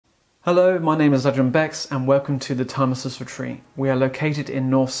Hello, my name is Adrian Bex and welcome to the Timelessness Retreat. We are located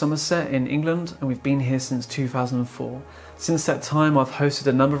in North Somerset in England and we've been here since 2004. Since that time I've hosted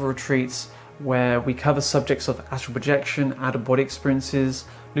a number of retreats where we cover subjects of astral projection, out-of-body experiences,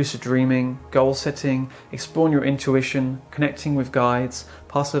 lucid dreaming, goal setting, exploring your intuition, connecting with guides,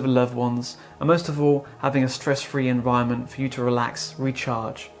 past over loved ones, and most of all, having a stress-free environment for you to relax,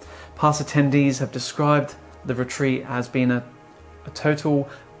 recharge. Past attendees have described the retreat as being a total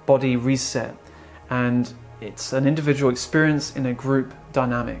body reset, and it's an individual experience in a group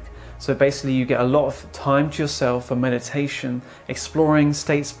dynamic. So basically you get a lot of time to yourself for meditation, exploring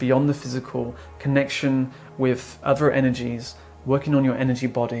states beyond the physical, connection with other energies, working on your energy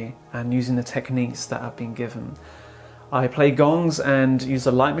body and using the techniques that have been given. I play gongs and use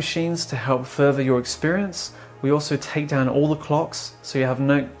the light machines to help further your experience. We also take down all the clocks so you have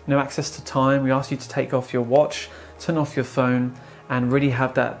no access to time. We ask you to take off your watch, turn off your phone, and really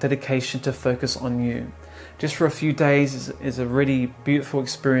have that dedication to focus on you. Just for a few days is a really beautiful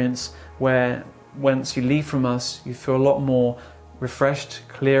experience where once you leave from us, you feel a lot more refreshed,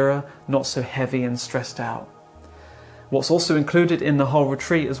 clearer, not so heavy and stressed out. What's also included in the whole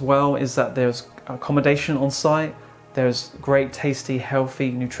retreat as well is that there's accommodation on site, there's great, tasty,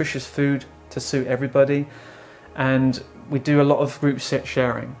 healthy, nutritious food to suit everybody, and we do a lot of group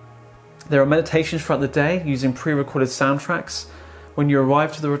sharing. There are meditations throughout the day using pre-recorded soundtracks. When you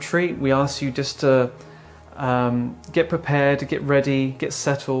arrive to the retreat, we ask you just to get prepared, get ready, get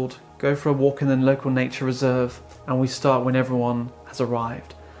settled, go for a walk in the local nature reserve, and we start when everyone has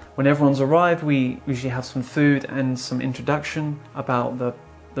arrived. When everyone's arrived, we usually have some food and some introduction about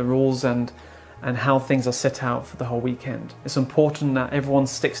the rules and how things are set out for the whole weekend. It's important that everyone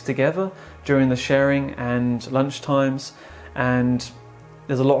sticks together during the sharing and lunch times, and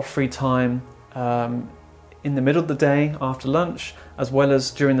there's a lot of free time in the middle of the day after lunch, as well as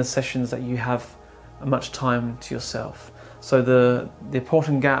during the sessions that you have much time to yourself. So the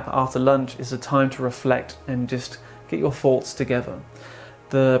important gap after lunch is a time to reflect and just get your thoughts together.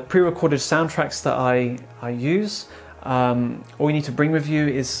 The pre-recorded soundtracks that I use, all you need to bring with you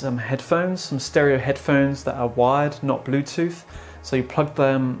is some headphones, some stereo headphones that are wired, not Bluetooth. So you plug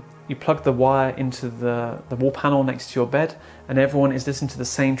the wire into the wall panel next to your bed, and everyone is listening to the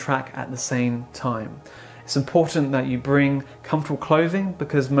same track at the same time. It's important that you bring comfortable clothing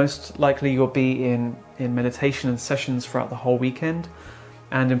because most likely you'll be in meditation and sessions throughout the whole weekend,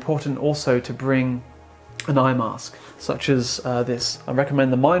 and important also to bring an eye mask such as this. I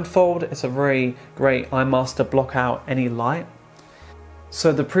recommend the Mindfold. It's a very great eye mask to block out any light.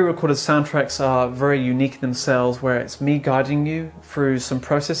 So the pre-recorded soundtracks are very unique in themselves, where it's me guiding you through some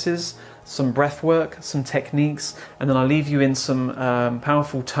processes, some breath work, some techniques, and then I leave you in some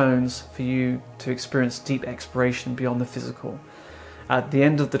powerful tones for you to experience deep exploration beyond the physical. At the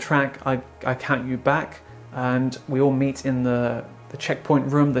end of the track, I count you back, and we all meet in the checkpoint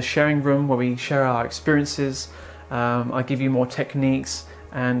room, the sharing room, where we share our experiences. I give you more techniques,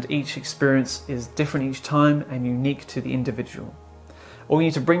 and each experience is different each time and unique to the individual. All you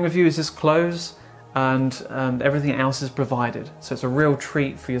need to bring with you is this clothes, and everything else is provided. So it's a real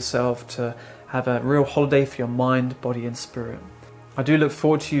treat for yourself to have a real holiday for your mind, body and spirit. I do look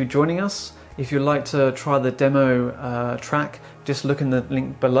forward to you joining us. If you'd like to try the demo track, just look in the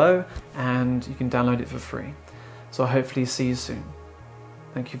link below and you can download it for free. So I hopefully see you soon.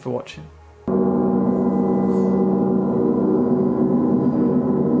 Thank you for watching.